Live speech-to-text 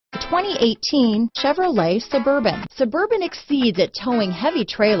2018 Chevrolet Suburban. Suburban exceeds at towing heavy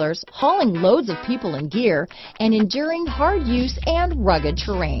trailers, hauling loads of people and gear, and enduring hard use and rugged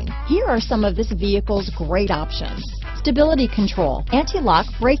terrain. Here are some of this vehicle's great options: stability control, anti-lock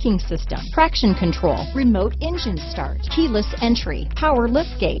braking system, traction control, remote engine start, keyless entry, power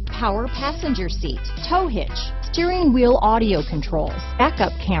liftgate, power passenger seat, tow hitch, steering wheel audio controls,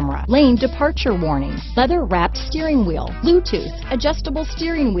 backup camera, lane departure warning, leather-wrapped steering wheel, Bluetooth, adjustable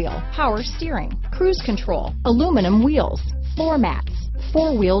steering wheel, power steering, cruise control, aluminum wheels, floor mats,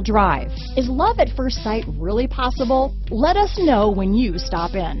 four-wheel drive. Is love at first sight really possible? Let us know when you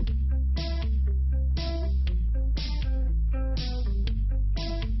stop in.